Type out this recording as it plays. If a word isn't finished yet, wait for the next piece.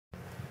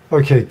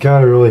Okay,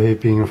 God, I really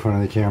hate being in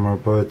front of the camera,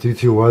 but due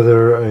to the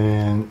weather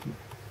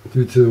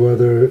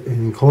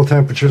and cold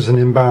temperatures and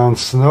inbound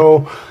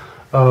snow,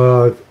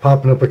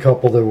 popping up a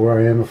couple that where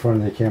I am in front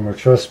of the camera.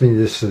 Trust me,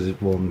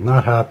 will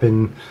not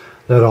happen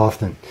that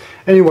often.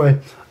 Anyway,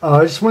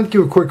 I just want to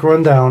give a quick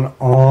rundown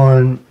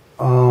on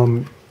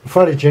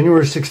Friday,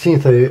 January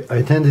 16th. I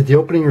attended the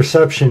opening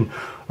reception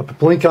up at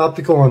Blink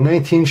Optical on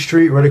 19th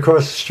Street, right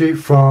across the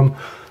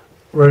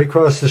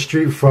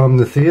street from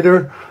the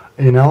theater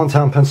in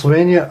Allentown,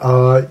 Pennsylvania.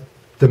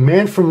 The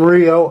Man from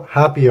Rio,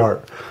 Happy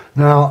Art.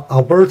 Now,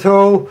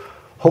 Alberto,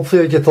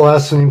 hopefully I get the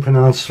last name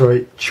pronounced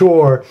right,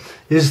 Chor,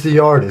 is the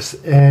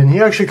artist. And he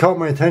actually caught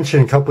my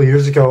attention a couple of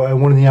years ago at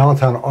one of the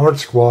Allentown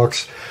Arts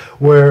Walks,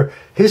 where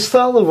his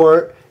style of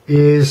art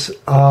is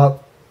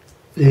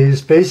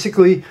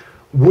basically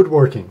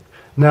woodworking.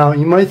 Now,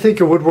 you might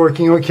think of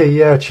woodworking, okay,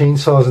 yeah,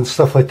 chainsaws and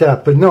stuff like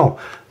that, but no,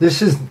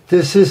 this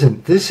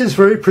isn't. This is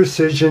very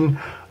precision.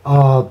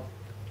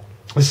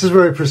 This is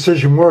very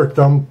precision work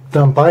done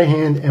by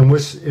hand and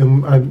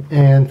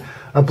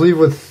I believe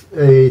with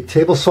a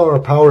table saw or a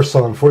power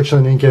saw.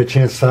 Unfortunately, I didn't get a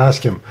chance to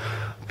ask him,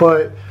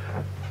 but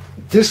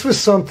this was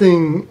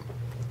something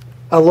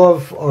I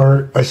love.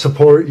 Art, I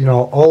support. You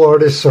know, all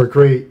artists are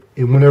great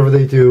in whatever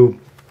they do.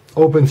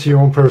 Open to your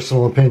own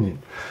personal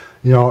opinion.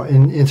 You know,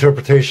 in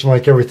interpretation,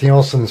 like everything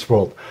else in this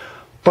world.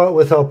 But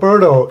with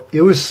Alberto,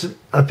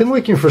 I've been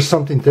looking for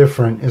something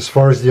different as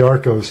far as the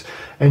art goes,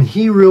 and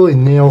he really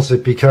nails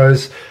it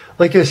because,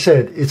 like I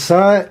said, it's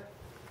not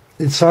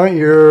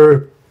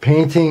your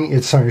painting,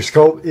 it's not your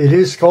it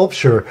is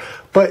sculpture,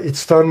 but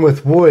it's done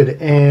with wood,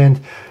 and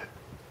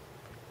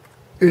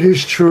it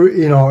is true.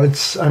 You know,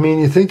 I mean,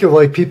 you think of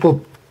like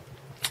people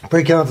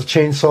breaking out the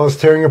chainsaws,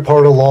 tearing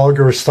apart a log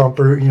or a stump,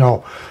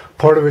 or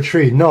part of a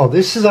tree. No,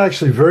 this is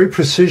actually very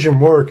precision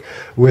work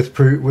with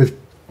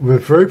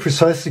very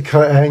precisely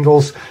cut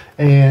angles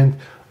and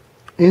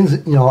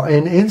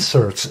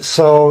inserts.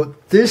 So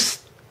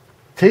this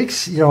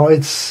takes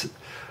it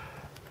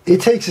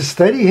takes a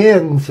steady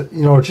hand.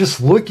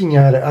 Just looking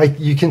at it,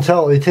 you can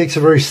tell it takes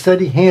a very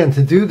steady hand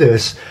to do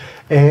this,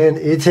 and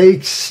it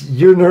takes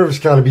your nerves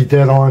got to be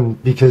dead on,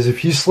 because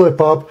if you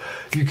slip up,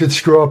 you could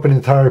screw up an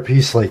entire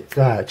piece like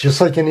that, just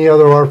like any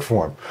other art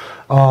form.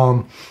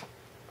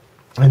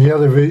 And the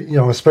other,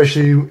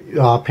 especially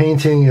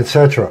painting,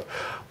 etc.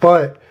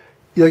 But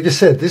like I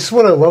said, this is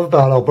what I love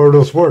about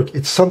Alberto's work.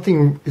 It's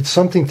something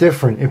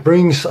different. It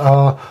brings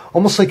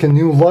almost like a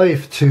new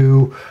life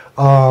to,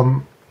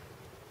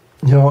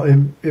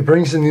 it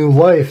brings a new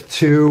life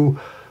to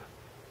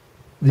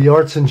the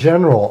arts in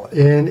general.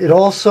 And it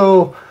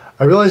also,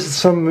 I realized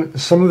that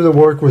some of the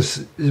work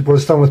was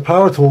done with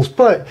power tools,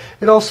 but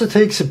it also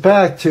takes it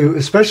back to,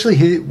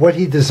 especially what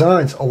he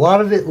designs. A lot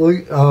of it.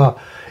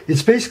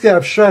 It's basically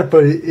abstract,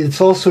 but it's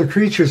also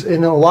creatures,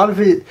 and a lot of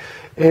it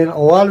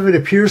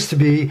appears to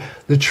be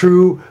the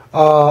true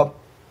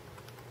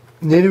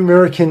Native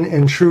American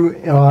and true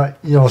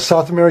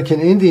South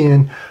American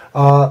Indian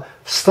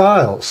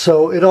style.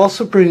 So it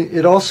also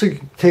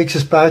takes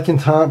us back in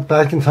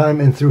time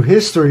and through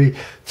history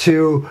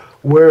to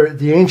where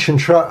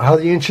how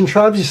the ancient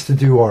tribes used to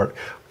do art,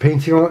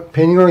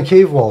 painting on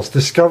cave walls,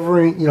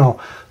 discovering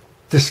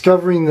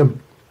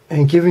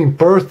and giving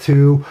birth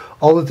to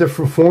all the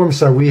different forms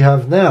that we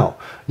have now.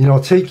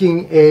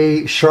 Taking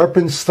a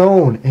sharpened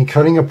stone and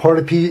cutting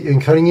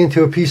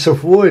into a piece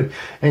of wood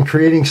and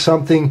creating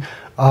something,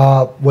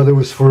 whether it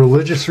was for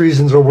religious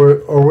reasons or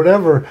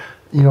whatever,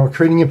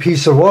 creating a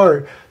piece of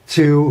art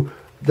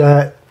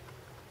that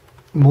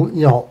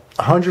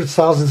hundreds,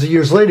 thousands of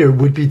years later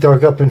would be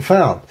dug up and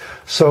found.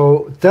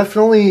 So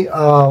definitely,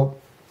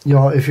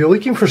 if you're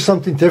looking for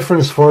something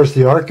different as far as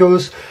the art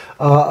goes,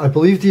 I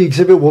believe the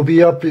exhibit will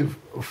be up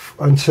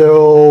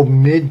until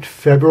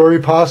mid-February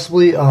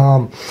possibly.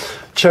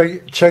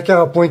 Check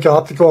out Blink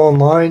Optical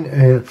online,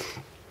 and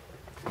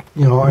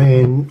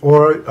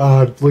or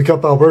look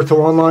up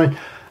Alberto online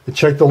and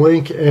check the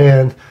link,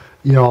 and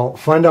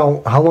find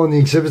out how long the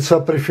exhibit's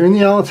up. But if you're in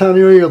the Allentown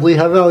area or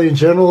Lehigh Valley in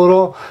general at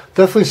all,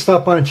 definitely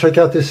stop by and check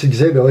out this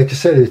exhibit. Like I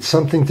said, it's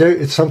something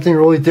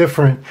really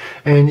different,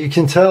 and you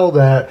can tell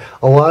that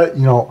a lot.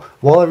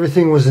 While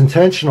everything was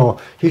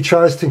intentional, he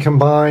tries to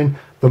combine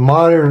the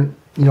modern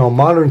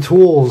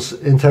tools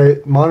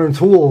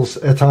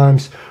at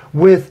times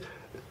with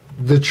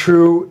the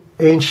true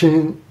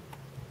ancient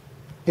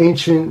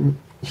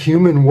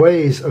human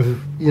ways of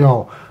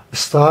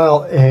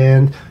style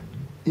and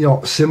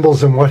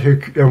symbols and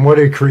what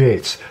it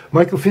creates.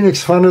 Michael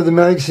Phoenix, founder of the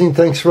magazine.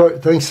 Thanks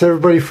to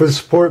everybody for the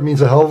support. It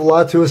means a hell of a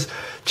lot to us.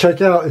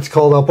 Check out. It's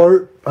called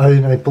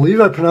I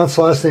believe I pronounced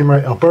the last name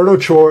right. Alberto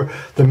Chor,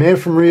 the Man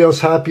from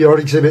Rio's Happy Art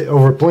exhibit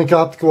over at Blink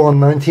Optical on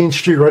 19th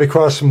Street, right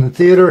across from the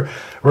theater,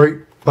 right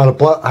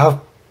about a half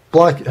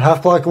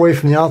block away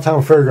from the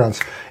Allentown Fairgrounds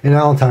in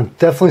Allentown.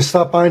 Definitely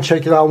stop by and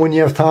check it out when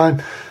you have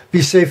time.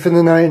 Be safe in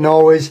the night and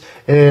always.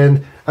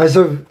 And as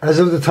of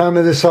the time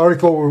of this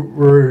article,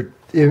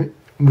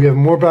 we have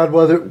more bad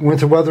weather,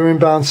 winter weather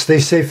inbound. Stay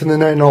safe in the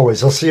night and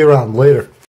always. I'll see you around later.